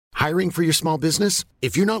Hiring for your small business?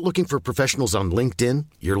 If you're not looking for professionals on LinkedIn,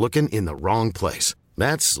 you're looking in the wrong place.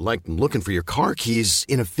 That's like looking for your car keys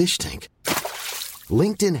in a fish tank.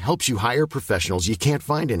 LinkedIn helps you hire professionals you can't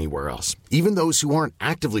find anywhere else, even those who aren't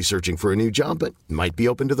actively searching for a new job but might be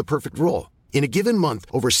open to the perfect role. In a given month,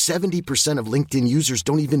 over 70% of LinkedIn users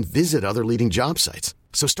don't even visit other leading job sites.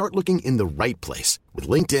 So start looking in the right place. With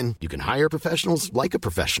LinkedIn, you can hire professionals like a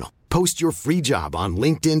professional. Post your free job on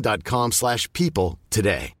linkedin.com/people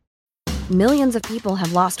today. Millions of people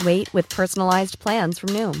have lost weight with personalized plans from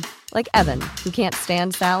Noom. Like Evan, who can't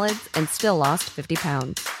stand salads and still lost 50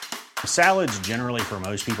 pounds. Salads generally for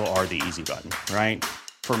most people are the easy button, right?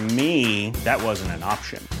 For me, that wasn't an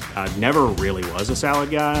option. I never really was a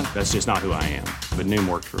salad guy. That's just not who I am. But Noom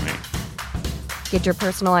worked for me. Get your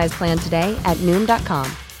personalized plan today at Noom.com.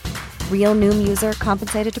 Real Noom user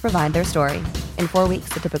compensated to provide their story. In 4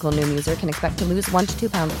 weeks, the typical Noom user can expect to lose 1 to 2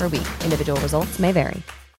 pounds per week. Individual results may vary.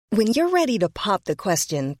 When you're ready to pop the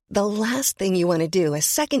question, the last thing you want to do is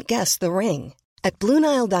second-guess the ring. At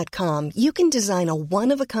BlueNile.com, you can design a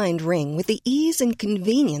one-of-a-kind ring with the ease and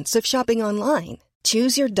convenience of shopping online.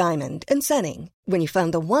 Choose your diamond and setting. When you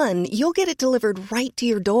find the one, you'll get it delivered right to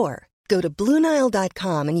your door. Go to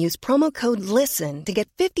BlueNile.com and use promo code LISTEN to get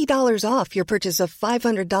 $50 off your purchase of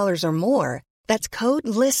 $500 or more. That's code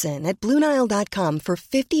LISTEN at BlueNile.com for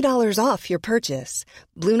 $50 off your purchase.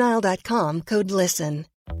 BlueNile.com, code LISTEN.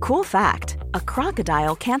 Cool fact, a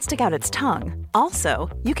crocodile can't stick out its tongue. Also,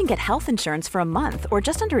 you can get health insurance for a month or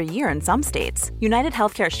just under a year in some states. United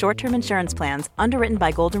Healthcare short-term insurance plans, underwritten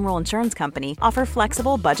by Golden Rule Insurance Company, offer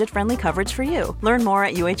flexible, budget-friendly coverage for you. Learn more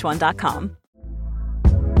at UH1.com.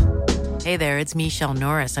 Hey there, it's Michelle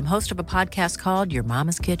Norris. I'm host of a podcast called Your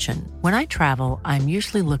Mama's Kitchen. When I travel, I'm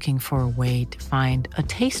usually looking for a way to find a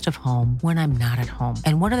taste of home when I'm not at home.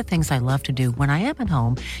 And one of the things I love to do when I am at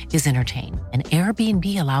home is entertain. And Airbnb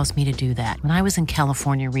allows me to do that. When I was in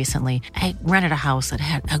California recently, I rented a house that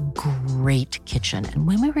had a great kitchen. And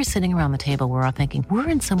when we were sitting around the table, we were all thinking, we're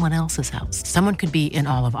in someone else's house. Someone could be in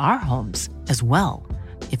all of our homes as well.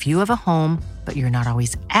 If you have a home, but you're not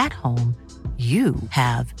always at home, you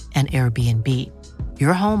have an Airbnb.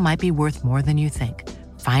 Your home might be worth more than you think.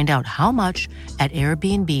 Find out how much at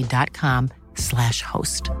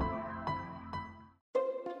airbnb.com/host.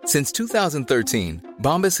 Since 2013,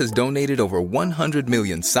 Bombas has donated over 100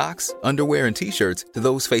 million socks, underwear, and T-shirts to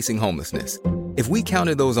those facing homelessness. If we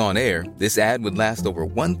counted those on air, this ad would last over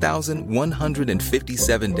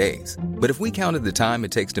 1,157 days. But if we counted the time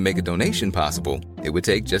it takes to make a donation possible, it would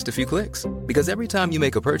take just a few clicks. Because every time you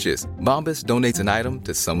make a purchase, Bombas donates an item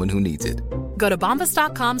to someone who needs it. Go to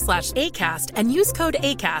bombas.com/ACAST and use code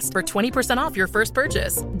ACAST for 20% off your first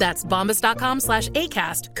purchase. That's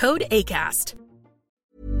bombas.com/ACAST, code ACAST.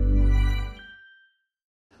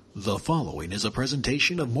 The following is a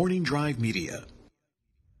presentation of Morning Drive Media.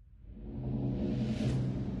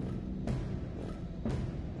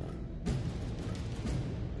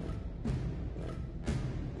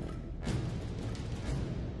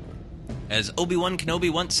 As Obi-Wan Kenobi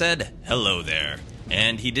once said, hello there.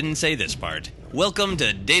 And he didn't say this part. Welcome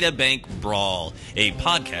to Databank Brawl, a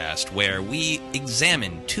podcast where we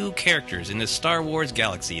examine two characters in the Star Wars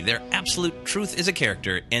galaxy, their absolute truth as a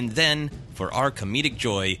character, and then, for our comedic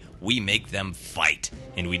joy, we make them fight,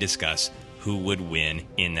 and we discuss who would win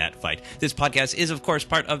in that fight. This podcast is, of course,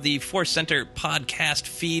 part of the Force Center podcast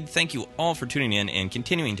feed. Thank you all for tuning in and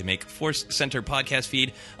continuing to make Force Center podcast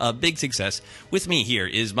feed a big success. With me here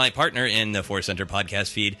is my partner in the Force Center podcast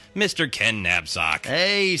feed, Mr. Ken Napzok.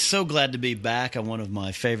 Hey, so glad to be back on one of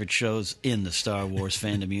my favorite shows in the Star Wars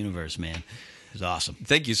fandom universe, man. It's awesome.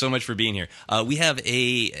 Thank you so much for being here. We have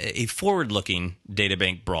a forward-looking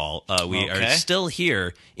Databank Brawl. We are still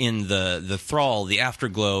here in the thrall, the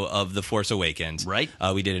afterglow of The Force Awakens. Right.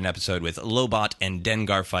 We did an episode with Lobot and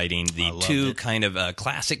Dengar fighting, the two kind of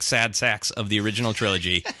classic sad sacks of the original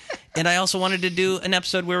trilogy. And I also wanted to do an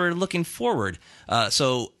episode where we're looking forward.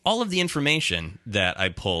 So all of the information that I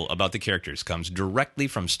pull about the characters comes directly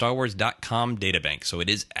from StarWars.com databank. So it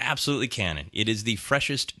is absolutely canon. It is the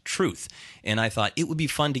freshest truth. And I thought it would be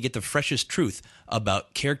fun to get the freshest truth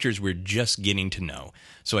about characters we're just getting to know.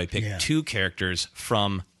 So I picked two characters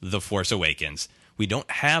from The Force Awakens. We don't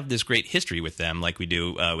have this great history with them like we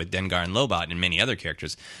do with Dengar and Lobot and many other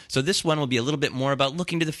characters. So this one will be a little bit more about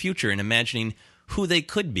looking to the future and imagining who they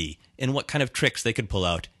could be and what kind of tricks they could pull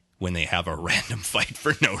out when they have a random fight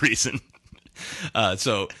for no reason.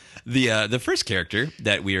 So the first character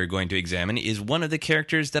that we are going to examine is one of the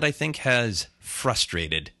characters that I think has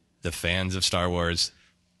frustrated the fans of Star Wars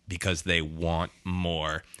because they want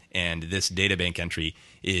more. And this databank entry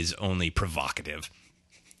is only provocative.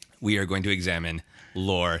 We are going to examine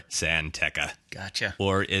Lor San Tekka. Gotcha.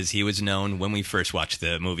 Or as he was known when we first watched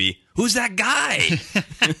the movie, who's that guy?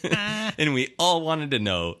 And we all wanted to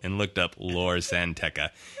know and looked up Lor San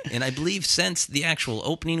Tekka. And I believe since the actual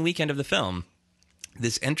opening weekend of the film,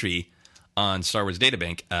 this entry on Star Wars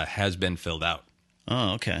Databank has been filled out.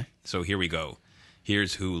 Oh, okay. So here we go.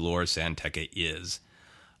 Here's who Lor San Tekka is.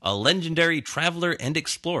 A legendary traveler and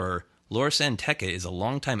explorer, Lor San Tekka is a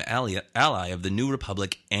longtime ally of the New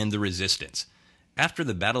Republic and the Resistance. After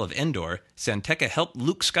the Battle of Endor, San Tekka helped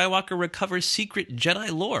Luke Skywalker recover secret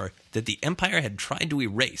Jedi lore that the Empire had tried to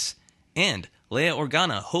erase. And Leia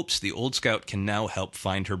Organa hopes the old scout can now help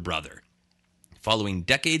find her brother. Following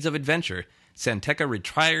decades of adventure, San Tekka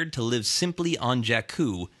retired to live simply on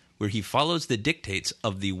Jakku, where he follows the dictates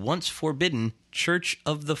of the once forbidden Church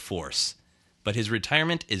of the Force. But his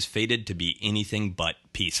retirement is fated to be anything but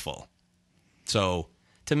peaceful. So,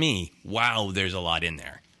 to me, wow, there's a lot in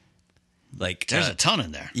there. Like there's a ton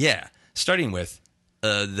in there. Yeah. Starting with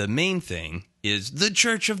the main thing is the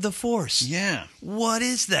Church of the Force. Yeah. What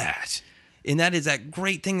is that? And that is that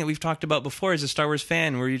great thing that we've talked about before as a Star Wars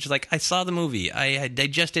fan, where you're just like, I saw the movie, I had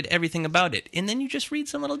digested everything about it, and then you just read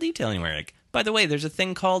some little detail anywhere. Like, by the way, there's a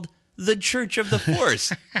thing called the Church of the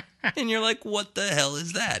Force. And you're like, what the hell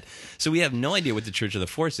is that? So we have no idea what the Church of the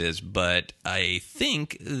Force is, but I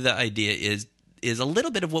think the idea is a little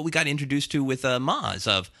bit of what we got introduced to with Maz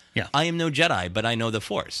of, I am no Jedi, but I know the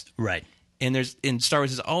Force. Right. And Star Wars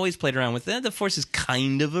has always played around with the Force is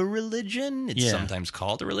kind of a religion. It's sometimes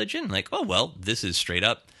called a religion. Like, oh, well, this is straight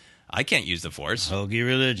up, I can't use the Force. Hokey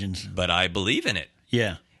religions. But I believe in it.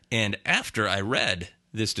 Yeah. And after I read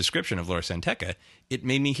this description of Lor San Tekka, it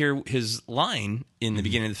made me hear his line in the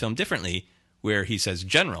beginning of the film differently, where he says,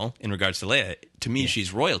 General, in regards to Leia, to me,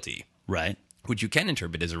 she's royalty. Right. Which you can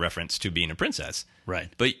interpret as a reference to being a princess. Right.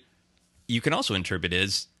 But you can also interpret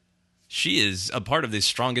as she is a part of the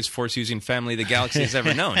strongest Force-using family the galaxy has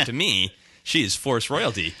ever known. To me, she is Force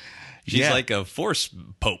royalty. She's like a Force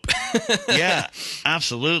pope. Yeah,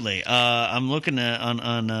 absolutely. I'm looking at I'm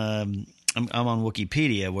on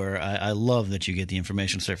Wikipedia, where I love that you get the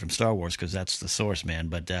information straight from Star Wars, because that's the source, man.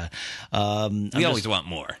 But we always want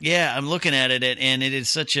more. Yeah, I'm looking at it, and it is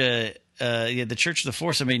such a the Church of the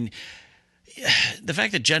Force. I mean, the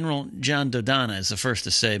fact that General John Dodonna is the first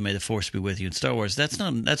to say, "May the Force be with you" in Star Wars, that's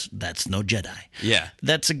no Jedi. Yeah,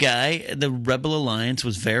 that's a guy. The Rebel Alliance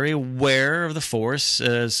was very aware of the Force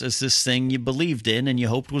as this thing you believed in and you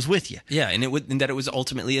hoped was with you. Yeah, and that it was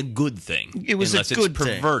ultimately a good thing. It was unless a good it's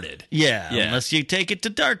perverted. Thing. Yeah, unless you take it to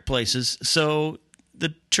dark places. So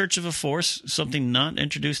the Church of the Force, something not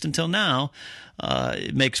introduced until now,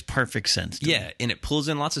 it makes perfect sense to me. And it pulls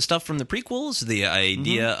in lots of stuff from the prequels. The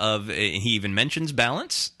idea of, he even mentions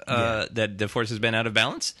balance, that the Force has been out of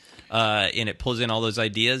balance. And it pulls in all those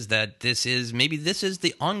ideas that this is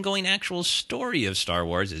the ongoing actual story of Star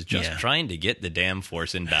Wars, is just trying to get the damn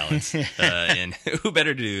Force in balance. And who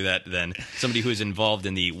better to do that than somebody who is involved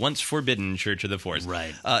in the once forbidden Church of the Force?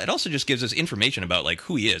 Right. It also just gives us information about like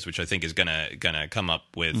who he is, which I think is gonna come up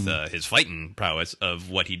with his fighting prowess of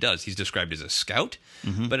what he does. He's described as a scout,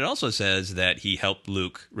 but it also says that he helped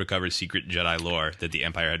Luke recover secret Jedi lore that the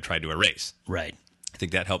Empire had tried to erase. Right. I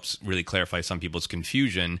think that helps really clarify some people's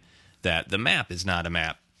confusion that the map is not a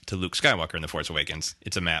map to Luke Skywalker in The Force Awakens.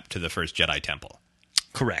 It's a map to the first Jedi Temple.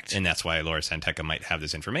 Correct. And that's why Lor San Tekka might have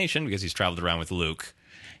this information, because he's traveled around with Luke,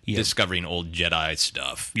 discovering old Jedi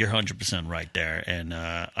stuff. You're 100% right there. And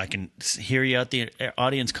I can hear you out the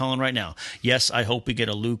audience calling right now. Yes, I hope we get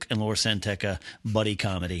a Luke and Lor San Tekka buddy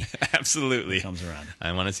comedy. Absolutely. Comes around.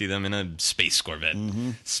 I want to see them in a space Corvette,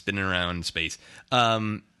 spinning around space.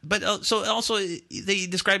 But so also they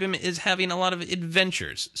describe him as having a lot of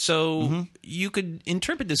adventures. So you could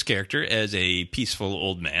interpret this character as a peaceful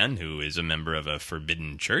old man who is a member of a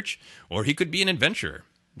forbidden church, or he could be an adventurer.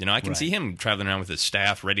 You know, I can see him traveling around with his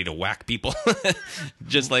staff, ready to whack people,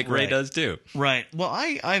 just like Rey does too. Right. Well,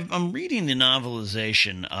 I'm reading the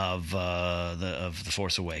novelization of the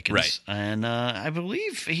Force Awakens, and I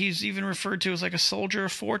believe he's even referred to as like a soldier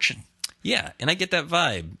of fortune. Yeah, and I get that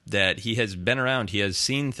vibe that he has been around, he has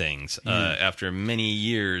seen things after many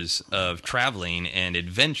years of traveling, and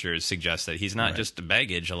adventures suggest that he's not just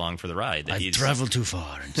baggage along for the ride. That I've traveled too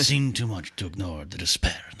far and seen too much to ignore the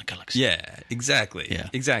despair in the galaxy. Yeah, exactly. Yeah.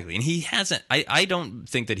 Exactly. And he hasn't, I don't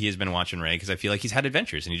think that he has been watching Rey, because I feel like he's had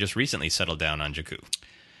adventures, and he just recently settled down on Jakku.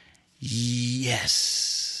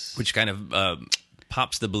 Yes. Which kind of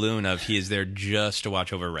pops the balloon of he is there just to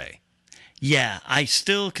watch over Rey. Yeah, I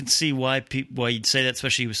still can see why you'd say that,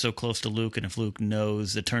 especially he was so close to Luke, and if Luke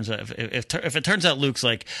knows, it turns out if it turns out Luke's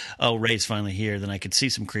like, oh, Rey's finally here, then I could see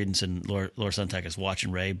some credence in Lor San Tekka's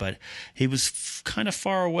watching Rey, but he was kind of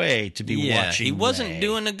far away to be watching. He wasn't Rey.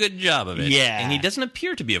 doing a good job of it. Yeah, and he doesn't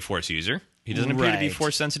appear to be a Force user. He doesn't appear to be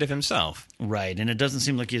Force sensitive himself. Right, and it doesn't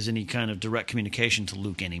seem like he has any kind of direct communication to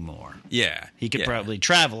Luke anymore. Yeah, he could probably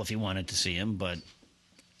travel if he wanted to see him, but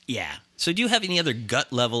yeah. So do you have any other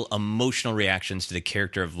gut-level emotional reactions to the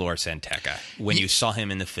character of Lor San Tekka when you saw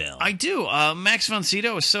him in the film? I do. Max von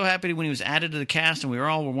Sydow was so happy when he was added to the cast, and we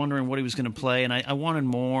were wondering what he was going to play, and I wanted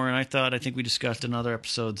more, and I think we discussed in other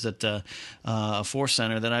episodes that Force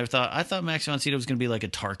Center, that I thought Max von Sydow was going to be like a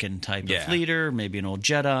Tarkin type of leader, maybe an old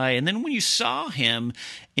Jedi, and then when you saw him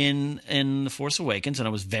in The Force Awakens, and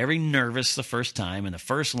I was very nervous the first time, and the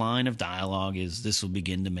first line of dialogue is, "This will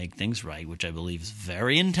begin to make things right," which I believe is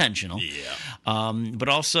very intentional. Yeah. But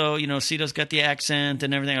also, Sydow's got the accent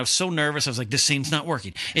and everything. I was so nervous. I was like, this scene's not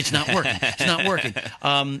working. It's not working. It's not working.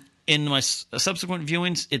 In my subsequent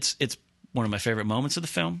viewings, it's one of my favorite moments of the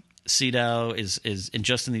film. Sydow is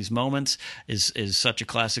in these moments is such a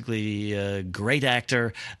classically great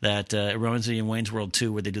actor that it reminds me in Wayne's World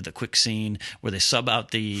 2 where they do the quick scene where they sub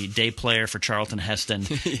out the day player for Charlton Heston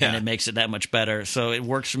and it makes it that much better. So it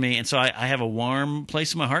works for me, and so I have a warm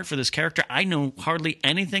place in my heart for this character I know hardly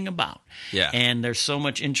anything about. Yeah, and there's so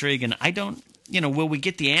much intrigue, and I don't. Will we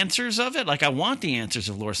get the answers of it? Like, I want the answers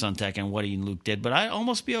of Lor San Tekka and what he and Luke did, but I'd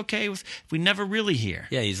almost be okay if we never really hear.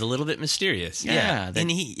 Yeah, he's a little bit mysterious. Yeah. And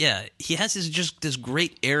he has this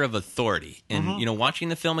great air of authority. And, watching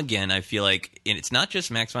the film again, I feel like, and it's not just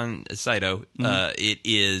Max von Sydow, it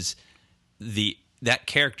is that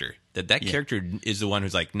character. That character is the one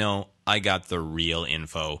who's like, no, I got the real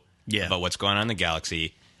info about what's going on in the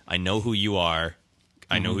galaxy. I know who you are.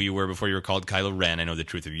 I know who you were before you were called Kylo Ren. I know the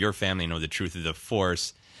truth of your family. I know the truth of the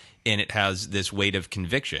Force. And it has this weight of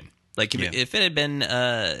conviction. Like, if it had been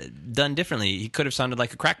done differently, he could have sounded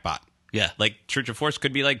like a crackpot. Yeah. Like, Church of Force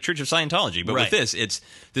could be like Church of Scientology. But with this, it's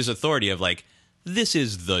this authority of, like, this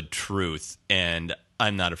is the truth, and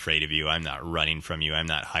I'm not afraid of you. I'm not running from you. I'm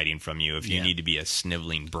not hiding from you. If you need to be a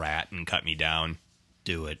sniveling brat and cut me down,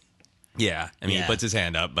 do it. Yeah, I mean, he puts his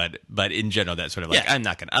hand up, but in general, that's sort of like, I'm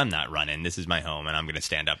not running. This is my home, and I'm going to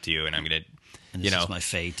stand up to you, and I'm going to, this is my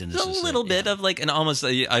fate. And this is a little bit of like, and almost,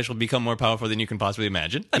 I shall become more powerful than you can possibly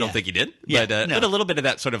imagine. I don't think he did, but a little bit of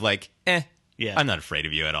that sort of like, I'm not afraid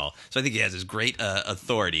of you at all. So I think he has this great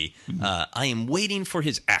authority. I am waiting for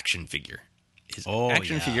his action figure. His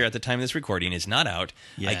action figure at the time of this recording is not out.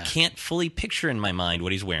 I can't fully picture in my mind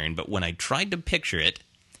what he's wearing, but when I tried to picture it,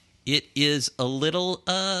 it is a little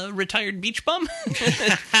retired beach bum.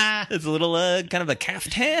 It's a little kind of a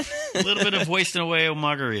caftan. A little bit of wasting away on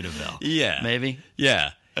Margaritaville. Yeah. Maybe?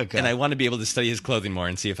 Yeah. Okay. And I want to be able to study his clothing more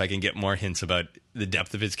and see if I can get more hints about the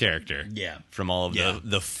depth of his character. Yeah. From all of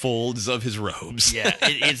the folds of his robes. Yeah.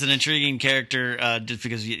 It's an intriguing character just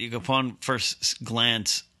because you upon first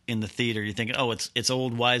glance in the theater, you think, oh, it's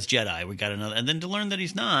old wise Jedi. We got another. And then to learn that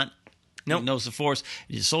he's not. He knows the Force.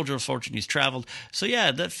 He's a soldier of fortune. He's traveled. So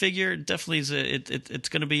yeah, that figure definitely is. It's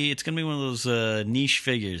gonna be one of those niche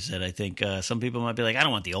figures that I think some people might be like, I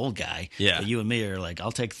don't want the old guy. Yeah. But you and me are like,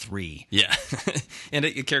 I'll take 3. Yeah. And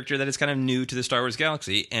a character that is kind of new to the Star Wars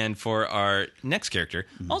galaxy. And for our next character,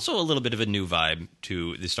 also a little bit of a new vibe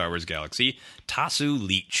to the Star Wars galaxy, Tasu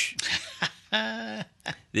Leech.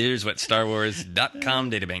 Here's what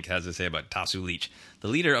StarWars.com databank has to say about Tasu Leech. The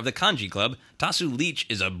leader of the Kanji Club, Tasu Leech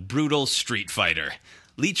is a brutal street fighter.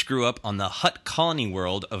 Leech grew up on the Hutt colony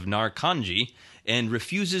world of Nar Kanji and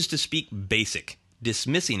refuses to speak Basic,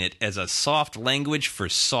 dismissing it as a soft language for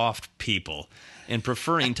soft people, and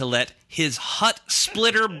preferring to let his Hutt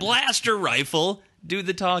splitter blaster rifle do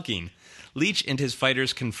the talking. Leech and his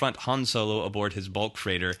fighters confront Han Solo aboard his bulk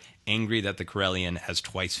freighter, angry that the Corellian has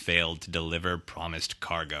twice failed to deliver promised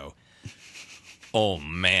cargo. Oh,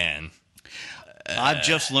 man. I've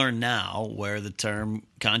just learned now where the term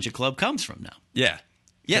Kanja Club comes from now. Yeah.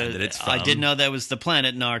 Yeah, that it's from. I didn't know that was the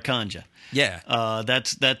planet Nar Kanja. Yeah.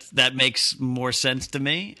 That makes more sense to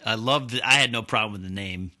me. I had no problem with the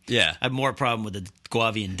name. Yeah. I have more problem with the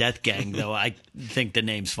Guavian Death Gang, though. I think the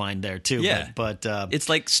name's fine there, too. Yeah. But it's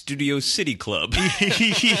like Studio City Club.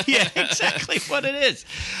 Yeah, exactly what it is.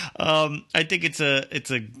 I think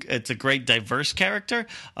it's a great diverse character.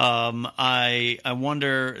 I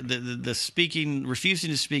wonder the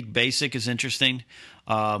refusing to speak Basic is interesting.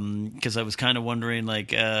 because I was kind of wondering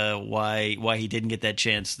like why he didn't get that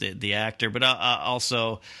chance, the actor, but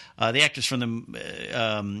also the actors from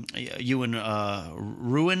the Ewan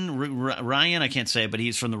Ryan, I can't say, but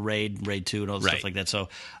he's from the Raid 2 and all the stuff like that. So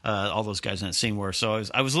all those guys in that scene were. So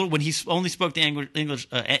I was a little, when he only spoke the English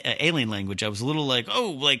alien language, I was a little like,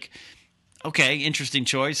 oh, like, okay, interesting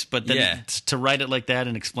choice, but then to write it like that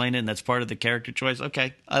and explain it, and that's part of the character choice,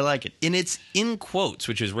 okay, I like it. And it's in quotes,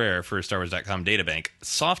 which is rare for StarWars.com databank.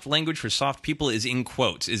 Soft language for soft people is in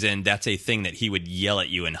quotes, is in that's a thing that he would yell at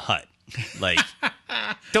you in Hut. Like,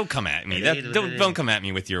 don't come at me. Don't come at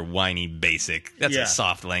me with your whiny basic. That's a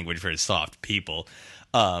soft language for soft people.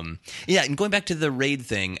 And going back to the Raid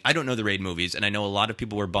thing, I don't know the Raid movies, and I know a lot of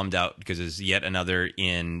people were bummed out because it's yet another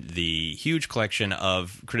in the huge collection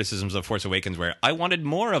of criticisms of Force Awakens where I wanted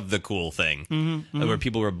more of the cool thing, where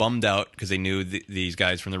people were bummed out because they knew these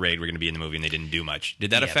guys from the Raid were going to be in the movie and they didn't do much.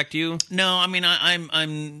 Did that affect you? No, I mean,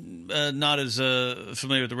 I'm not as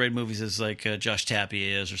familiar with the Raid movies as like Josh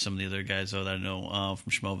Tappy is or some of the other guys that I know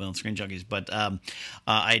from Schmoville and Screen Junkies, but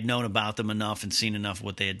I'd known about them enough and seen enough of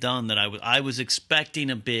what they had done that I was expecting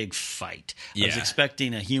a big fight. I was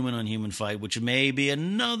expecting a human-on-human fight, which may be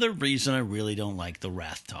another reason I really don't like the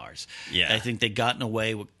Rathtars. I think they gotten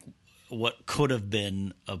away with what could have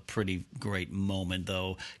been a pretty great moment,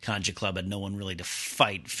 though Conja Club had no one really to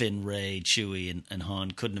fight. Finn, Rey, Chewie, and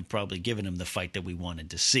Han couldn't have probably given him the fight that we wanted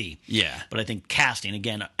to see. But I think casting,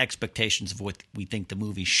 again, expectations of what we think the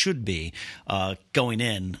movie should be going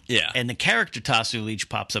in. And the character Tasu Leech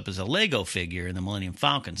pops up as a Lego figure in the Millennium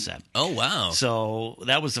Falcon set. Oh, wow. So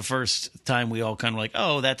that was the first time we all kind of like,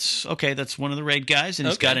 oh, that's okay, that's one of the Raid guys, and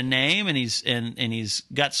he's got a name, and he's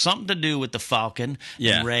got something to do with the Falcon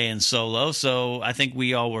and Rey and Solo. So I think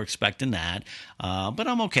we all were expecting that. But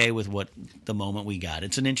I'm okay with what the moment we got.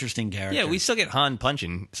 It's an interesting character. Yeah, we still get Han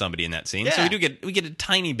punching somebody in that scene. So we get a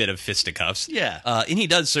tiny bit of fisticuffs. And he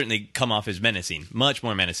does certainly come off as menacing, much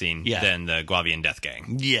more menacing than the Guavian Death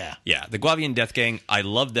Gang. The Guavian Death Gang, I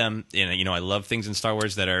love them. And, I love things in Star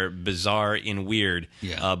Wars that are bizarre and weird.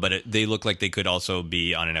 But they look like they could also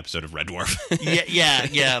be on an episode of Red Dwarf.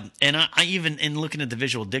 And I even, in looking at the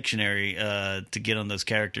visual dictionary to get on those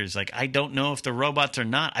characters, like, I don't know if they're robots or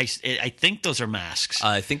not. I think those are masks.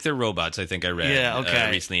 I think they're robots. I think I read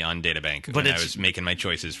recently on Databank when I was making my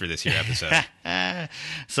choices for this year episode.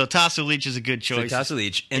 So Tasu Leech is a good choice. So Tasu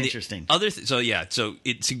Leech. And interesting. So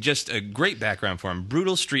it suggests a great background for him.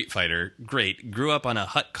 Brutal street fighter. Great. Grew up on a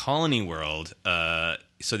Hut colony world.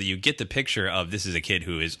 So that you get the picture of this is a kid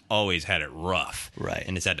who has always had it rough.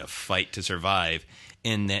 And has had to fight to survive.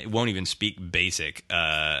 And that won't even speak basic,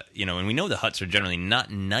 and we know the Hutts are generally not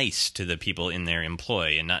nice to the people in their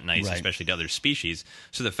employ and not nice, especially to other species.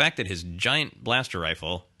 So the fact that his giant blaster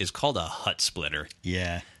rifle is called a Hutt Splitter,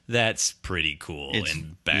 that's pretty cool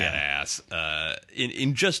and badass.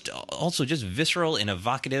 In just also just visceral and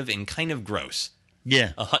evocative and kind of gross.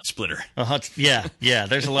 A Hutt Splitter. A Hutt.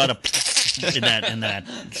 There's a lot of in that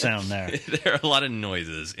sound there. There are a lot of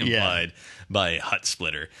noises implied by Hutt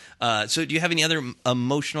Splitter. So do you have any other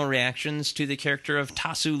emotional reactions to the character of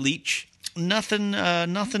Tasu Leech? Nothing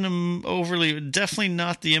overly. Definitely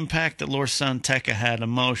not the impact that Lor San Tekka had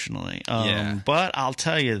emotionally. But I'll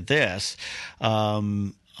tell you this.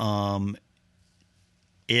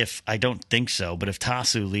 If I don't think so, but if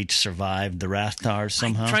Tasu Leech survived the Rathtars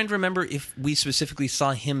somehow, I'm trying to remember if we specifically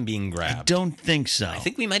saw him being grabbed. I don't think so. I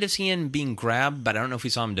think we might have seen him being grabbed, but I don't know if we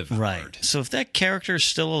saw him devoured. Right. So if that character is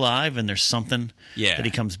still alive and there's something that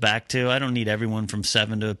he comes back to, I don't need everyone from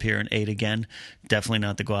 7 to appear in 8 again. Definitely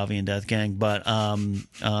not the Guavian Death Gang, but I'd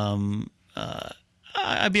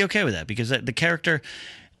be okay with that because the character.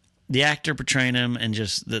 The actor portraying him and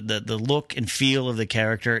just the look and feel of the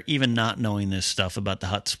character, even not knowing this stuff about the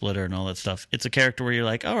Hutt Splitter and all that stuff, it's a character where you're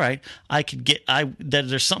like, all right,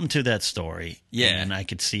 there's something to that story. And I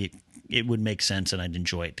could see it would make sense and I'd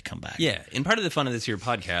enjoy it to come back. And part of the fun of this here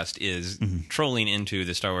podcast is trolling into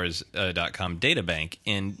the StarWars.com databank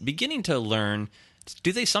and beginning to learn,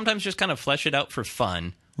 do they sometimes just kind of flesh it out for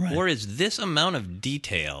fun? Or is this amount of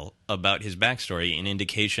detail about his backstory an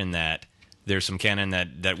indication that there's some canon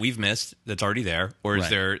that we've missed that's already there, or is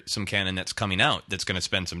there some canon that's coming out that's going to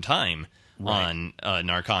spend some time on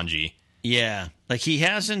Narkanji? Like he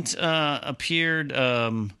hasn't appeared.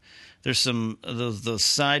 There's some those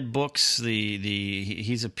side books.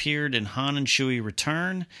 He's appeared in Han and Chewie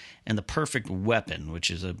Return and The Perfect Weapon, which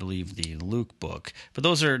is, I believe, the Luke book. But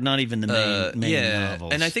those are not even the main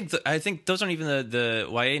novels. And I think those aren't even the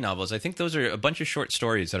YA novels. I think those are a bunch of short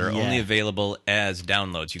stories that are only available as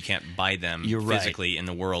downloads. You can't buy them physically in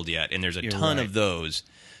the world yet, and there's a ton of those.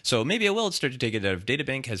 So maybe I will start to take it out. If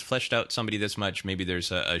Databank has fleshed out somebody this much, maybe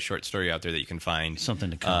there's a short story out there that you can find.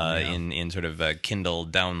 Something to come. In sort of a Kindle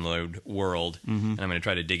download world. And I'm going to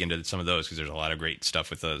try to dig into some of those because there's a lot of great stuff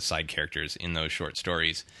with the side characters in those short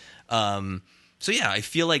stories. So yeah, I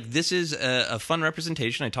feel like this is a fun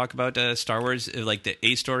representation. I talk about Star Wars, like the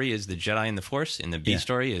A story is the Jedi and the Force, and the B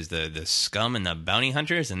story is the scum and the bounty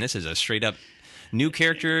hunters, and this is a straight up new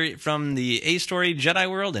character from the A story Jedi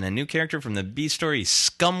world and a new character from the B story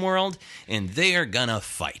scum world, and they are gonna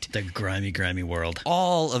fight. The grimy world.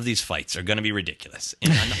 All of these fights are gonna be ridiculous,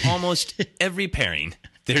 and on almost every pairing,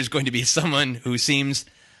 there's going to be someone who seems...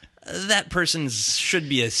 that person should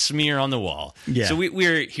be a smear on the wall. Yeah. So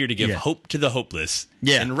we're here to give hope to the hopeless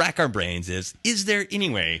and rack our brains. Is there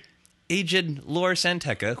any way aged Lor San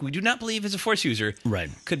Tekka, who we do not believe is a Force user,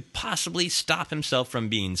 could possibly stop himself from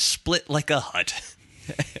being split like a hut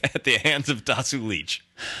at the hands of Tasu Leech?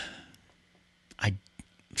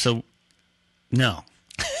 No.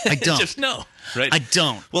 I don't. Just no, right? I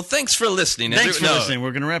don't. Well, thanks for listening. Thanks for listening.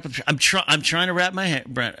 We're going to wrap up. I'm trying to wrap my head.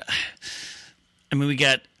 I mean, we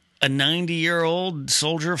got a 90-year-old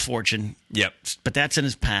soldier of fortune. Yep. But that's in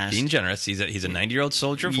his past. Being generous. He's a 90-year-old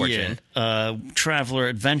soldier of fortune. Yeah. Traveler,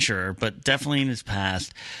 adventurer, but definitely in his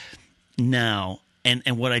past. Now, and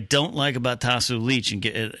what I don't like about Tasu Leech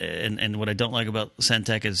and what I don't like about San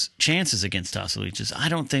Tekka's chances against Tasu Leech is I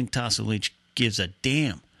don't think Tasu Leech gives a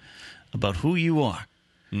damn about who you are.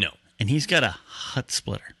 No. And he's got a hut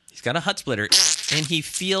splitter. He's got a hut splitter, and he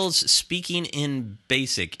feels speaking in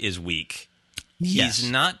basic is weak. He's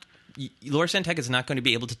not... Lor San Tekka is not going to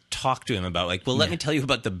be able to talk to him about, like, well, let me tell you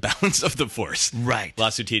about the balance of the Force. Right.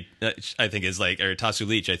 Lasuti, I think, is like, or Tasu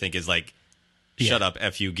Leech, I think, is like, shut up,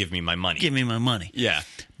 F you, give me my money. Give me my money. Yeah.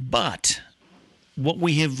 But what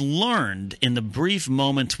we have learned in the brief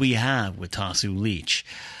moments we have with Tasu Leech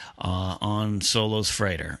on Solo's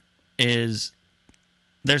freighter is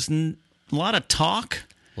there's a lot of talk.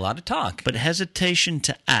 A lot of talk. But hesitation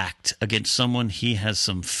to act against someone he has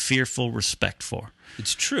some fearful respect for.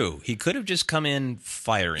 It's true. He could have just come in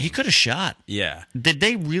firing. He could have shot. Yeah. Did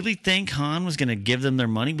they really think Han was going to give them their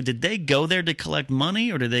money? Did they go there to collect money,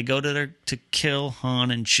 or did they go there to kill Han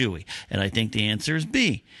and Chewie? And I think the answer is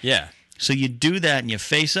B. Yeah. So you do that and you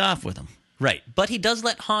face off with him. Right. But he does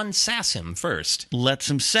let Han sass him first. Lets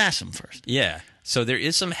him sass him first. Yeah. So there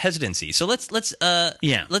is some hesitancy. So let's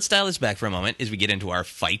dial this back for a moment as we get into our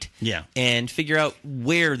fight. Yeah. And figure out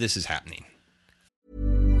where this is happening.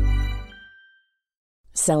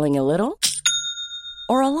 Selling a little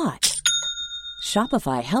or a lot?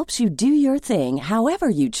 Shopify helps you do your thing however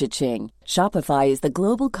you cha-ching. Shopify is the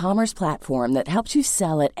global commerce platform that helps you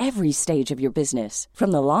sell at every stage of your business.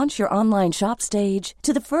 From the launch your online shop stage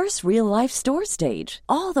to the first real-life store stage,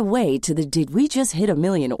 all the way to the did we just hit a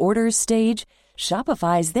million orders stage.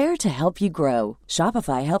 Shopify is there to help you grow.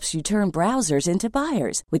 Shopify helps you turn browsers into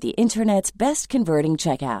buyers with the internet's best converting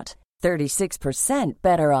checkout. 36%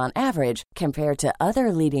 better on average compared to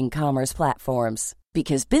other leading commerce platforms.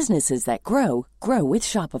 Because businesses that grow, grow with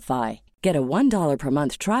Shopify. Get a $1 per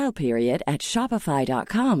month trial period at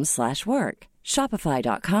shopify.com/work.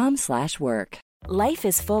 Shopify.com/work. Life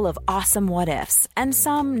is full of awesome what-ifs, and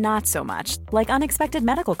some not so much, like unexpected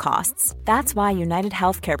medical costs. That's why United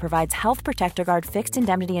Healthcare provides Health Protector Guard fixed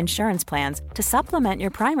indemnity insurance plans to supplement your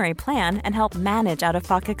primary plan and help manage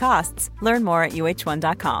out-of-pocket costs. Learn more at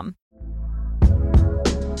uh1.com.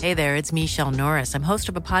 Hey there, it's Michelle Norris. I'm host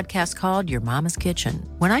of a podcast called Your Mama's Kitchen.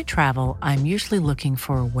 When I travel, I'm usually looking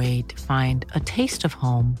for a way to find a taste of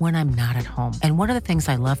home when I'm not at home. And one of the things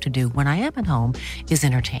I love to do when I am at home is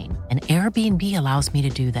entertain. And Airbnb allows me to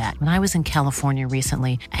do that. When I was in California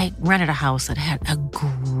recently, I rented a house that had a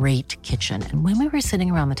great kitchen. And when we were sitting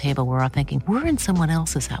around the table, we were all thinking, we're in someone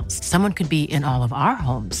else's house. Someone could be in all of our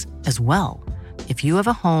homes as well. If you have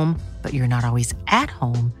a home, but you're not always at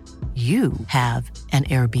home, you have an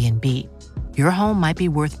Airbnb. Your home might be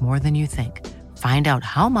worth more than you think. Find out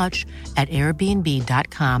how much at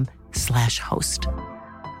airbnb.com/host.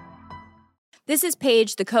 This is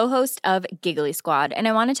Paige, the co-host of Giggly Squad, and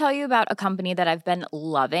I want to tell you about a company that I've been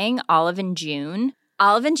loving, Olive & June.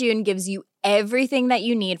 Olive & June gives you everything that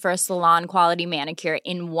you need for a salon-quality manicure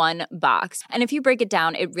in one box. And if you break it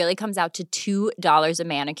down, it really comes out to $2 a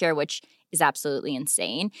manicure, which is absolutely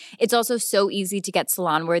insane. It's also so easy to get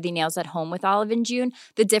salon-worthy nails at home with Olive & June.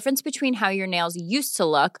 The difference between how your nails used to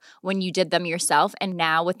look when you did them yourself and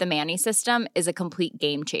now with the Mani system is a complete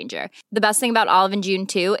game changer. The best thing about Olive & June,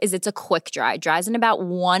 too, is it's a quick dry. Dries in about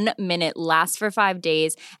 1 minute, lasts for 5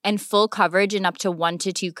 days, and full coverage in up to 1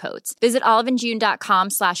 to 2 coats. Visit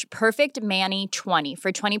oliveandjune.com/perfectmani20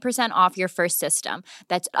 for 20% off your first system.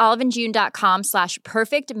 That's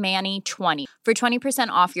oliveandjune.com/perfectmani20 for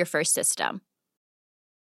 20% off your first system.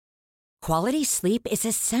 Quality sleep is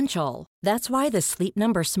essential. That's why the Sleep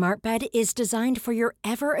Number Smart Bed is designed for your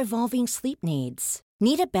ever-evolving sleep needs.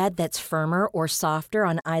 Need a bed that's firmer or softer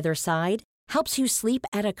on either side? Helps you sleep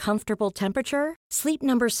at a comfortable temperature? Sleep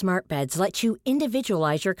Number Smart Beds let you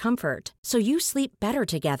individualize your comfort, so you sleep better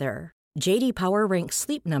together. J.D. Power ranks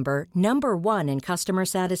Sleep Number number 1 in customer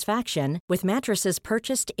satisfaction with mattresses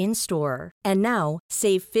purchased in-store. And now,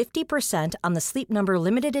 save 50% on the Sleep Number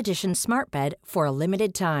Limited Edition Smart Bed for a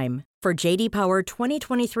limited time. For J.D. Power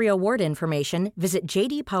 2023 award information, visit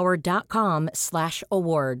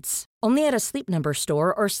jdpower.com/awards. Only at a Sleep Number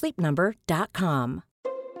store or sleepnumber.com.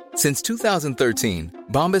 Since 2013,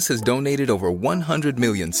 Bombas has donated over 100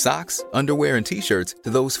 million socks, underwear, and T-shirts to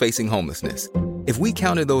those facing homelessness. If we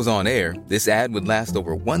counted those on air, this ad would last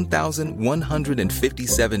over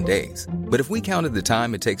 1,157 days. But if we counted the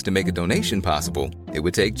time it takes to make a donation possible, it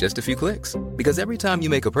would take just a few clicks. Because every time you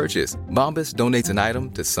make a purchase, Bombas donates an item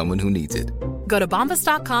to someone who needs it. Go to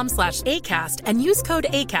bombas.com/ACAST and use code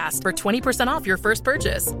ACAST for 20% off your first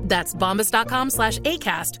purchase. That's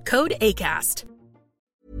bombas.com/ACAST, code ACAST.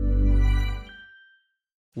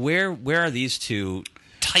 Where are these two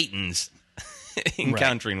titans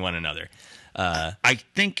encountering one another? I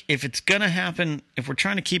think if it's going to happen, if we're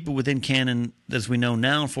trying to keep it within canon as we know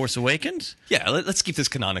now in Force Awakens. Yeah, let's keep this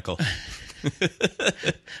canonical.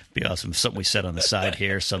 Be awesome if something we said on the side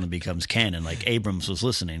here suddenly becomes canon, like Abrams was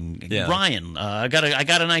listening. Yeah. Ryan, I got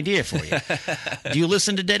an idea for you. Do you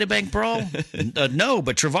listen to Databank Brawl? No,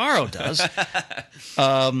 but Trevorrow does.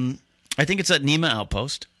 I think it's at Nema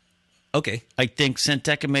Outpost. Okay. I think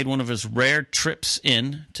Santeca made one of his rare trips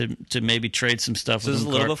in to maybe trade some stuff. So with this is a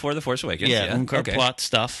little before The Force Awakens. Yeah, Unkar plot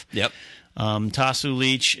stuff. Yep. Tasu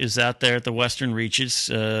Leech is out there at the Western Reaches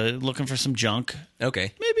looking for some junk.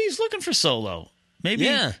 Okay. Maybe he's looking for Solo.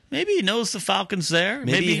 Maybe he knows the Falcon's there.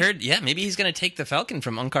 Maybe he heard. Yeah, maybe he's going to take the Falcon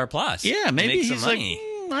from Unkar Plus. Yeah, maybe make he's some money.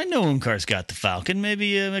 I know Unkar's got the Falcon.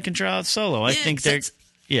 Maybe I can try out Solo. I think they're.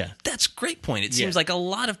 Yeah, that's a great point. It seems like a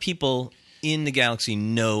lot of people in the galaxy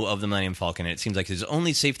know of the Millennium Falcon, and it seems like it's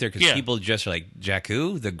only safe there because people just are like,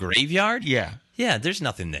 Jakku, the graveyard? Yeah. Yeah, there's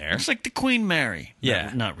nothing there. It's like the Queen Mary. Yeah.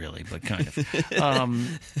 Not really, but kind of.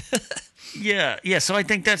 Yeah, so I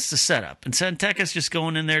think that's the setup. And Santeca's just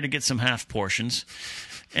going in there to get some half portions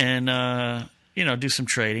and, do some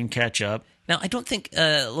trading, catch up. Now, I don't think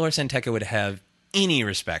Lor Santeca would have any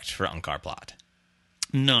respect for Unkar plot.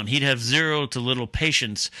 None. He'd have zero to little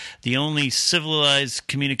patience. The only civilized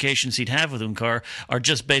communications he'd have with Unkar are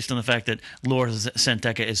just based on the fact that Lord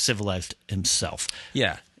Santeca is civilized himself.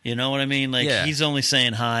 Yeah. You know what I mean? He's only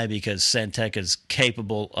saying hi because Santeca is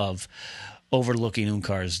capable of overlooking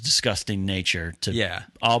Unkar's disgusting nature to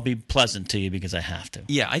I'll be pleasant to you because I have to.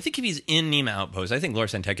 Yeah, I think if he's in Nema Outpost, I think Lor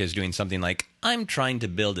Santeca is doing something like, I'm trying to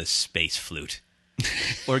build a space flute.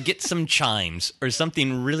 Or get some chimes or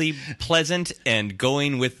something really pleasant and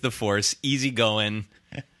going with the Force, easy going.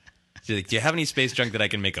 Do you have any space junk that I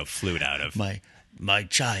can make a flute out of? My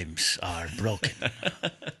chimes are broken.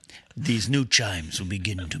 These new chimes will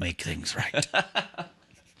begin to make things right.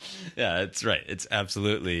 Yeah, that's right. It's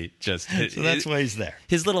absolutely just... So that's why he's there.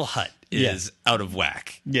 His little hut is out of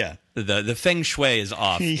whack. Yeah. The feng shui is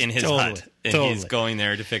off in his hut. And he's going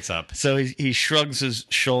there to fix up. So he shrugs his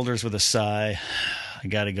shoulders with a sigh. I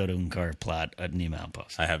got to go to Unkar plot at Nema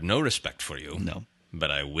Outpost. I have no respect for you. No. But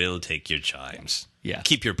I will take your chimes. Yeah.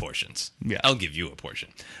 Keep your portions. Yeah. I'll give you a portion.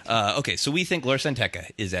 Okay, so we think Lor Santeca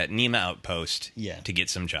is at Nema Outpost to get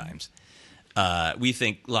some chimes. We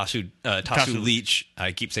think Tasu Leech,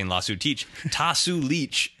 I keep saying Lasu Teach, Tasu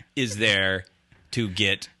Leech is there to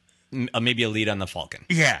get maybe a lead on the Falcon.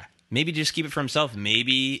 Yeah. Maybe just keep it for himself.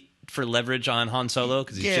 Maybe for leverage on Han Solo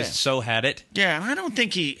because he's just so had it. Yeah, and I don't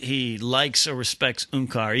think he likes or respects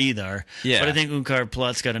Unkar either. Yeah. But I think Unkar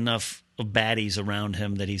plot's got enough baddies around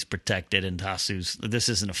him that he's protected, and this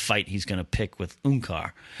isn't a fight he's going to pick with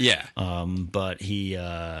Unkar. Yeah. But he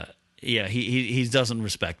doesn't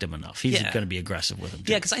respect him enough. He's going to be aggressive with him,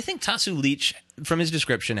 too. Yeah, because I think Tasu Leech, from his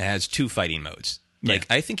description, has two fighting modes. Like,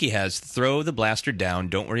 I think he has throw the blaster down,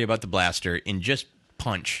 don't worry about the blaster, and just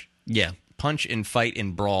punch. Yeah. Punch and fight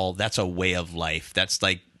and brawl, that's a way of life. That's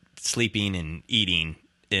like sleeping and eating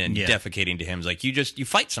and defecating to him. It's like, you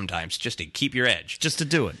fight sometimes just to keep your edge. Just to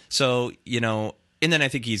do it. So, and then I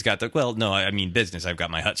think he's got business. I've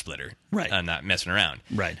got my hut splitter. Right. I'm not messing around.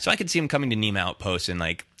 Right. So I could see him coming to Nima Outpost and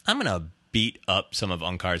like, I'm going to beat up some of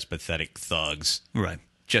Unkar's pathetic thugs. Right.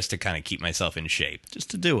 Just to kind of keep myself in shape. Just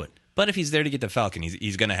to do it. But if he's there to get the Falcon,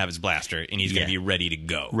 he's going to have his blaster, and he's going to be ready to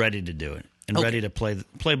go. Ready to do it. And ready to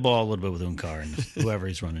play ball a little bit with Unkar and whoever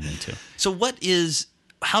he's running into. So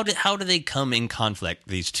how do they come in conflict,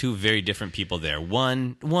 these two very different people there?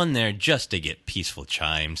 One there just to get peaceful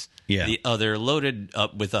chimes. Yeah. The other loaded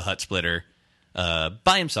up with a hut splitter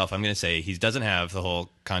by himself. I'm going to say he doesn't have the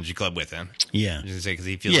whole kanji club with him. Yeah. I'm going to say because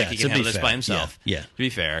he feels like he can handle this by himself. Yeah. To be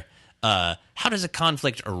fair. How does a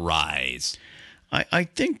conflict arise? I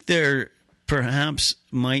think there perhaps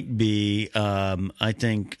might be, I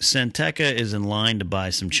think Santeka is in line to buy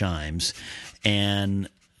some chimes, and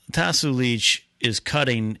Tasu Leech is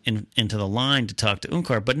cutting into the line to talk to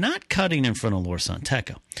Unkar, but not cutting in front of Lord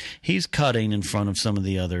Santeka. He's cutting in front of some of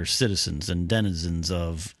the other citizens and denizens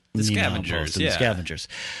of the Nima scavengers. Outpost and the scavengers.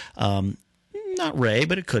 Not Ray,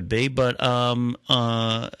 but it could be. But and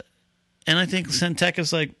I think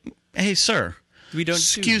Santeka's like, hey, sir,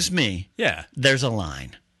 excuse me. Yeah. There's a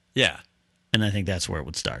line. Yeah. And I think that's where it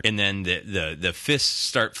would start. And then the fists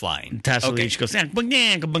start flying. Tassel Leech goes, that's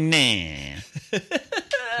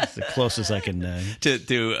the closest I can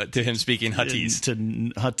to him speaking Huttese. To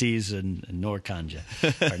Huttese and Norkanja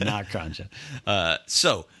or Narkanja.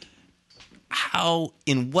 So how,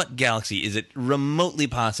 in what galaxy is it remotely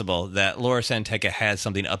possible that Lord Santeka has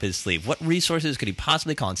something up his sleeve? What resources could he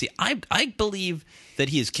possibly call on? See, I believe that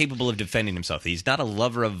he is capable of defending himself. He's not a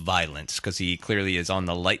lover of violence because he clearly is on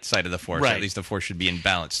the light side of the Force. Right. Or at least the Force should be in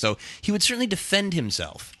balance. So he would certainly defend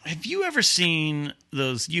himself. Have you ever seen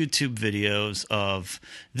those YouTube videos of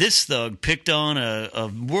this thug picked on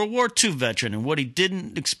a World War II veteran and what he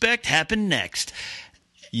didn't expect happened next?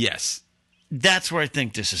 Yes. That's where I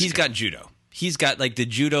think this is. He's got judo. He's got like the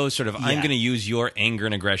judo sort of, I'm going to use your anger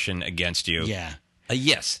and aggression against you. Yeah.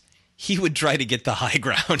 Yes. He would try to get the high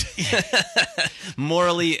ground,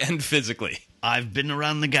 morally and physically. I've been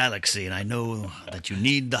around the galaxy, and I know that you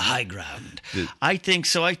need the high ground. I think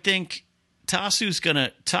so. I think Tasu is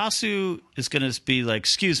gonna be like,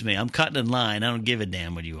 excuse me, I'm cutting in line. I don't give a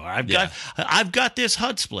damn what you are. I've got this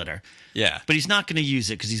hut splitter. Yeah. But he's not going to use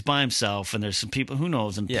it because he's by himself, and there's some people, who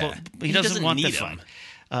knows, and he doesn't want the fight.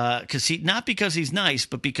 Not because he's nice,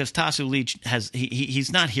 but because Tasu Leech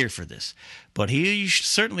he's not here for this, but he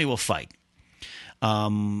certainly will fight.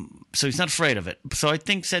 So he's not afraid of it. So I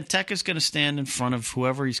think Santeka's going to stand in front of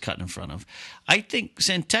whoever he's cutting in front of. I think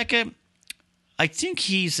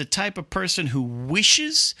he's the type of person who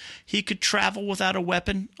wishes he could travel without a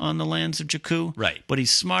weapon on the lands of Jakku. Right. But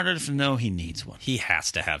he's smart enough to know he needs one. He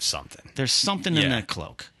has to have something. There's something in that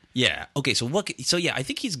cloak. Yeah. Okay. So I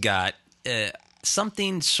think he's got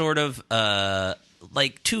something sort of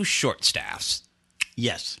like two short staffs.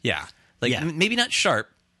 Yes. Yeah. Maybe not sharp.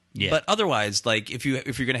 Yeah. But otherwise, like if you're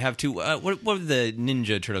going to have two, what are the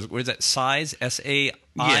Ninja Turtles? What is that? Size? SAI?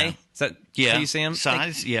 Yeah. Is that how you say them?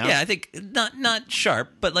 Size. Yeah, I think not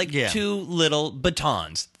sharp, but like two little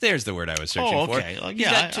batons. There's the word I was searching for. Okay. He's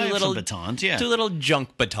got two little batons. Yeah. Two little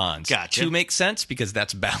junk batons. Gotcha. Two makes sense because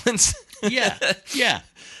that's balance. Yeah.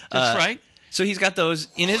 That's right. So he's got those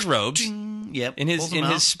in his robes. Yep. In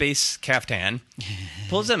his space caftan.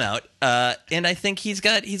 Pulls them out. And I think he's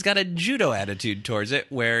got a judo attitude towards it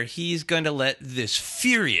where he's going to let this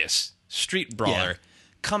furious street brawler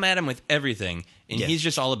come at him with everything, and he's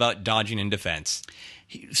just all about dodging and defense.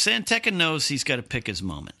 Santeka knows he's got to pick his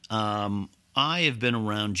moment. I have been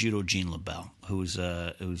around Judo Gene LaBelle, who's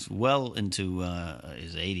well into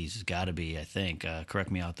his 80s. Has got to be, I think.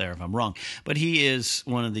 Correct me out there if I'm wrong. But he is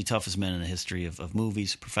one of the toughest men in the history of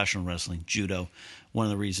movies, professional wrestling, judo. One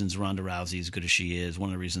of the reasons Ronda Rousey is as good as she is. One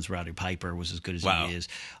of the reasons Rowdy Piper was as good as he is.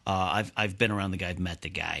 I've been around the guy. I've met the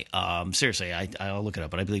guy. Seriously, I'll look it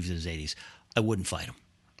up, but I believe he's in his 80s. I wouldn't fight him.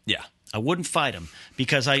 Yeah. I wouldn't fight him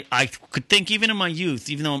because I could think even in my youth,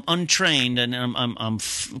 even though I'm untrained and I'm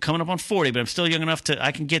coming up on 40, but I'm still young enough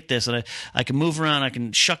I can get this and I can move around, I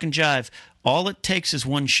can shuck and jive. All it takes is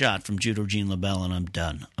one shot from Judo Gene LaBelle and I'm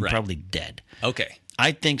done. I'm probably dead. Okay.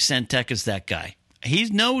 I think Santeka's that guy. He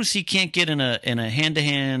knows he can't get in a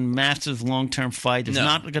hand-to-hand, massive, long-term fight. There's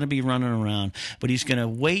not going to be running around. But he's going to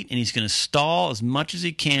wait, and he's going to stall as much as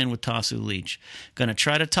he can with Tasu Leech. Going to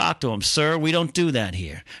try to talk to him. Sir, we don't do that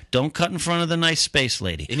here. Don't cut in front of the nice space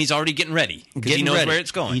lady. And he's already getting ready because he knows where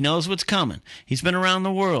it's going. He knows what's coming. He's been around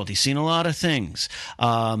the world. He's seen a lot of things.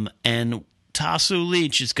 And Tasu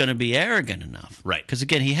Leech is going to be arrogant enough. Right. Because,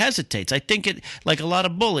 again, he hesitates. I think, like a lot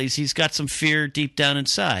of bullies, he's got some fear deep down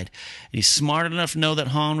inside. And he's smart enough to know that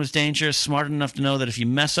Han was dangerous, smart enough to know that if you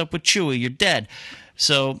mess up with Chewie, you're dead.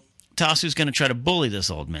 So Tasu's going to try to bully this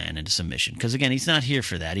old man into submission. Because, again, he's not here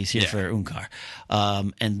for that. He's here for Unkar.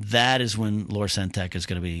 And that is when Lor San Tekka is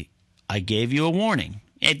going to be, I gave you a warning.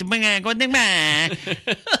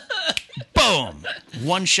 Boom!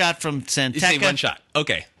 One shot from San Tekka. You say one shot.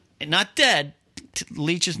 Okay. Not dead.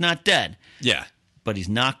 Leech is not dead. Yeah. But he's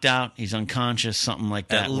knocked out. He's unconscious, something like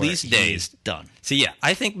that. At least dazed. Done. So, yeah,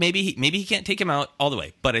 I think maybe he can't take him out all the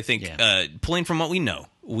way. But I think pulling from what we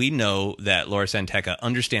know that Lor San Tekka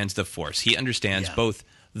understands the Force. He understands both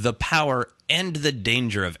the power and the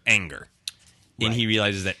danger of anger. Right. And he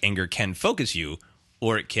realizes that anger can focus you,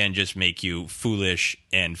 or it can just make you foolish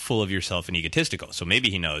and full of yourself and egotistical. So maybe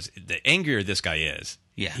he knows the angrier this guy is,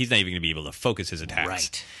 he's not even going to be able to focus his attacks.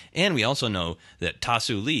 Right. And we also know that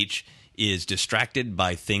Tasu Leech is distracted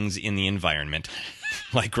by things in the environment,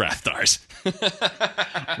 like Rathars.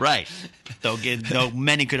 Right. Though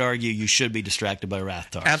many could argue you should be distracted by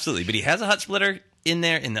Rathars. Absolutely. But he has a Hut Splitter in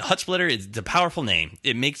there, and the Hut Splitter is the powerful name.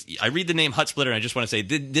 I read the name Hut Splitter, and I just want to say,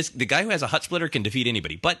 the guy who has a Hut Splitter can defeat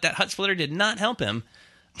anybody. But that Hut Splitter did not help him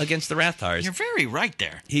against the Rathars. You're very right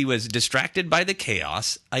there. He was distracted by the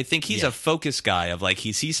chaos. I think he's a focus guy of, like,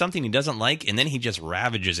 he sees something he doesn't like, and then he just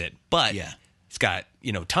ravages it. But he's got,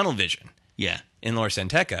 tunnel vision. Yeah. In Lor San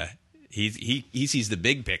Tekka, he sees the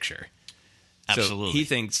big picture. Absolutely. So he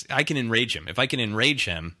thinks, I can enrage him. If I can enrage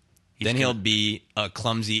him, then he'll be a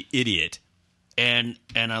clumsy idiot. And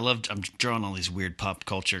I'm drawing all these weird pop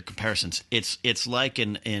culture comparisons. It's like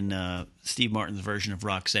in Steve Martin's version of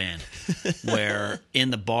Roxanne, where in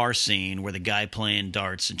the bar scene where the guy playing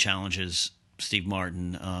darts and challenges Steve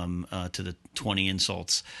Martin to the 20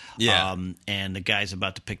 insults. Yeah. And the guy's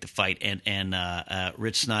about to pick the fight. And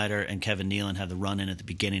Rich Snyder and Kevin Nealon have the run-in at the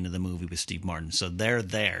beginning of the movie with Steve Martin. So they're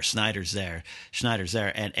there. Schneider's there.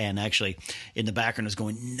 And actually, in the background is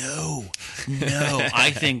going, no.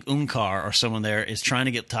 I think Unkar or someone there is trying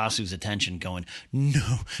to get Tasu's attention going,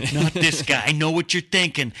 no, not this guy. I know what you're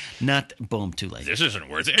thinking. Not, boom, too late. This isn't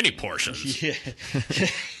worth any portions.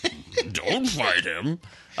 Don't fight him.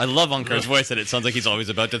 I love Unkar's voice, and it sounds like he's always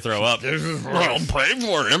about to throw up. I'll pay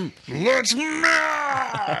for him. Let's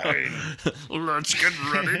mine. Let's get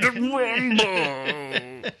ready to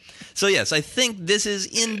rumble. So, yes, I think this is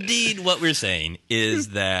indeed what we're saying,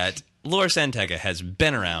 is that Lor San Tekka has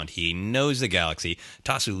been around. He knows the galaxy.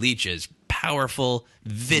 Tasu Leech is powerful,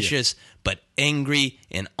 vicious, but angry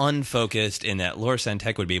and unfocused, and that Lor San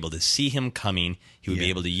Tekka would be able to see him coming. He would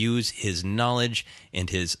be able to use his knowledge and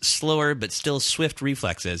his slower but still swift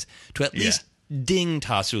reflexes to at least ding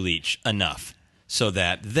Tasu Leech enough so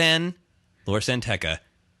that then Lor San Tekka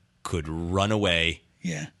could run away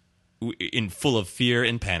in full of fear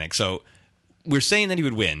and panic. So we're saying that he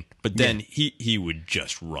would win, but then he would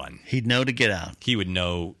just run. He'd know to get out. He would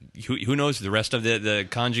know. Who knows? The rest of the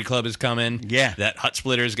Kanji Club is coming. Yeah. That Hut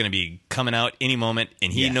Splitter is going to be coming out any moment,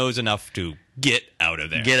 and he knows enough to get out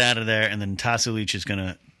of there. Get out of there, and then Tasu Leech is going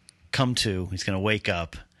to come to. He's going to wake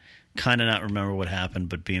up, kind of not remember what happened,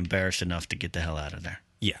 but be embarrassed enough to get the hell out of there.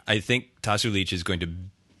 Yeah, I think Tasu Leech is going to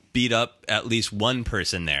beat up at least one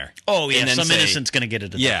person there. Oh, yeah, some innocent's going to get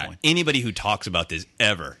it at that point. Anybody who talks about this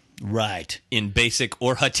ever. Right. In basic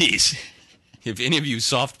or Huttese. If any of you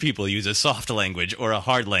soft people use a soft language or a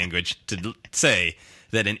hard language to say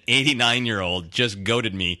that an 89-year-old just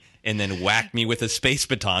goaded me and then whacked me with a space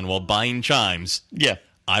baton while buying chimes,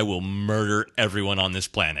 I will murder everyone on this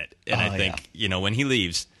planet. And I think, when he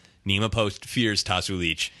leaves, Nima Post fears Tasu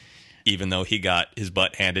Leech, even though he got his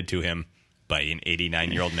butt handed to him by an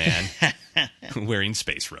 89-year-old man wearing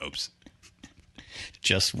space robes.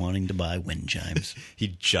 Just wanting to buy wind chimes.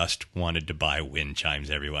 He just wanted to buy wind chimes,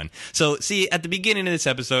 everyone. So, see, at the beginning of this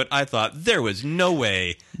episode, I thought there was no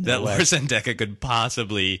way that Lor San Tekka could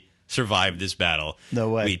possibly survive this battle. No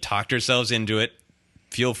way. We talked ourselves into it.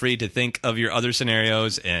 Feel free to think of your other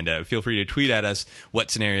scenarios, and feel free to tweet at us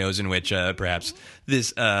what scenarios in which perhaps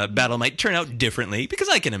this battle might turn out differently, because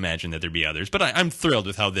I can imagine that there'd be others. But I'm thrilled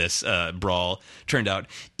with how this brawl turned out.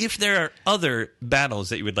 If there are other battles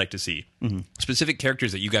that you would like to see, specific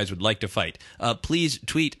characters that you guys would like to fight, please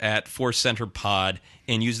tweet at Force Center Pod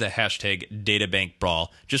and use the hashtag DataBankBrawl.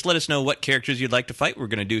 Just let us know what characters you'd like to fight. We're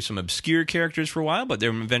going to do some obscure characters for a while, but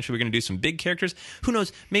then eventually we're going to do some big characters. Who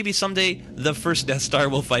knows? Maybe someday the first Death Star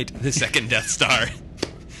will fight the second Death Star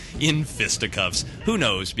in fisticuffs. Who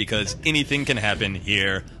knows? Because anything can happen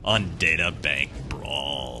here on DataBank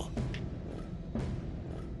Brawl.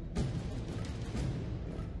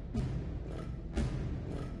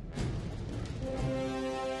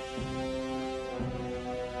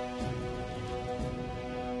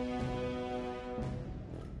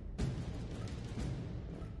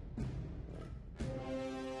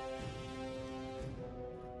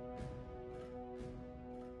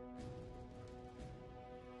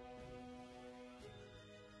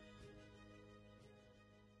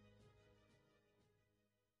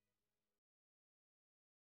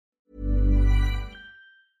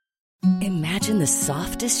 Imagine the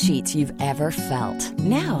softest sheets you've ever felt.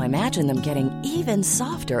 Now imagine them getting even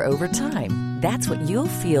softer over time. That's what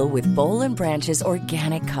you'll feel with Boll & Branch's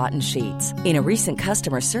organic cotton sheets. In a recent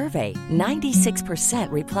customer survey,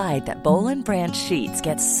 96% replied that Boll & Branch sheets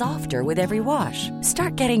get softer with every wash.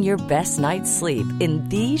 Start getting your best night's sleep in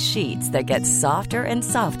these sheets that get softer and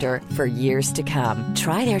softer for years to come.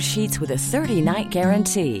 Try their sheets with a 30-night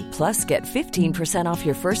guarantee. Plus, get 15% off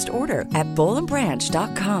your first order at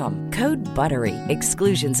bollandbranch.com. Code BUTTERY.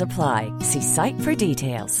 Exclusions apply. See site for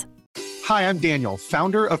details. Hi, I'm Daniel,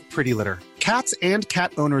 founder of Pretty Litter. Cats and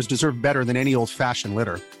cat owners deserve better than any old-fashioned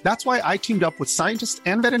litter. That's why I teamed up with scientists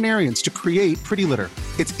and veterinarians to create Pretty Litter.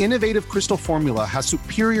 Its innovative crystal formula has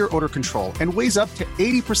superior odor control and weighs up to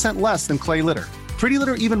 80% less than clay litter. Pretty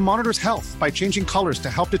Litter even monitors health by changing colors to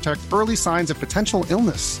help detect early signs of potential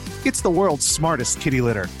illness. It's the world's smartest kitty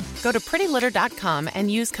litter. Go to prettylitter.com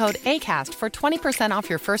and use code ACAST for 20% off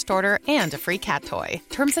your first order and a free cat toy.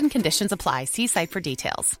 Terms and conditions apply. See site for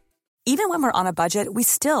details. Even when we're on a budget, we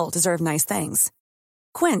still deserve nice things.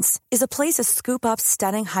 Quince is a place to scoop up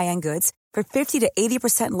stunning high-end goods for 50 to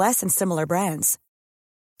 80% less than similar brands.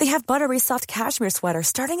 They have buttery soft cashmere sweaters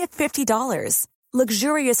starting at $50,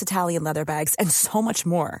 luxurious Italian leather bags, and so much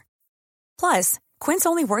more. Plus, Quince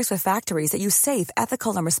only works with factories that use safe,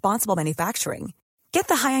 ethical, and responsible manufacturing. Get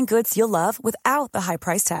the high-end goods you'll love without the high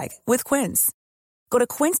price tag with Quince. Go to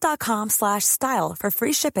quince.com/style for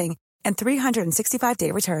free shipping and 365-day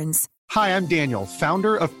returns. Hi, I'm Daniel,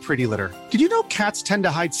 founder of Pretty Litter. Did you know cats tend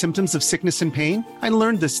to hide symptoms of sickness and pain? I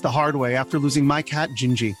learned this the hard way after losing my cat,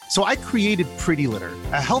 Gingy. So I created Pretty Litter,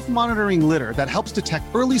 a health monitoring litter that helps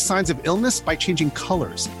detect early signs of illness by changing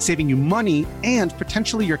colors, saving you money and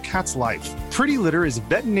potentially your cat's life. Pretty Litter is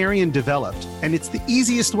veterinarian developed, and it's the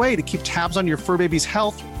easiest way to keep tabs on your fur baby's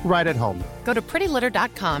health right at home. Go to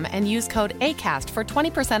prettylitter.com and use code ACAST for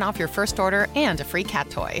 20% off your first order and a free cat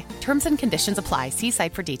toy. Terms and conditions apply. See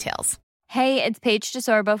site for details. Hey, it's Paige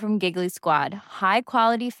DeSorbo from Giggly Squad. High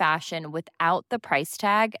quality fashion without the price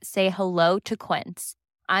tag. Say hello to Quince.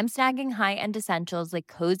 I'm snagging high-end essentials like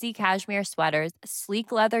cozy cashmere sweaters,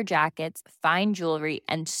 sleek leather jackets, fine jewelry,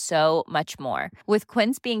 and so much more. With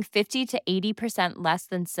Quince being 50 to 80% less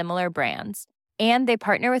than similar brands. And they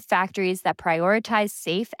partner with factories that prioritize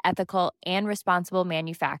safe, ethical, and responsible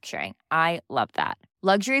manufacturing. I love that.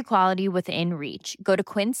 Luxury quality within reach. Go to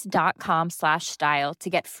quince.com/style to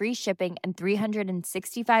get free shipping and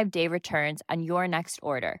 365-day returns on your next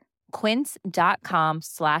order.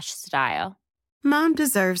 Quince.com/style. Mom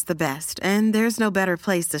deserves the best, and there's no better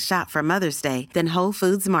place to shop for Mother's Day than Whole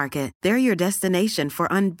Foods Market. They're your destination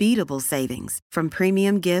for unbeatable savings, from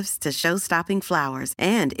premium gifts to show-stopping flowers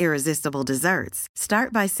and irresistible desserts.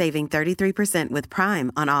 Start by saving 33% with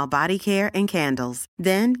Prime on all body care and candles.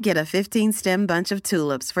 Then get a 15-stem bunch of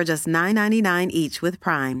tulips for just $9.99 each with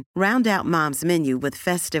Prime. Round out Mom's menu with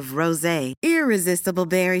festive rosé, irresistible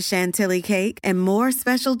berry chantilly cake, and more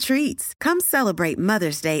special treats. Come celebrate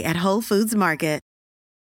Mother's Day at Whole Foods Market.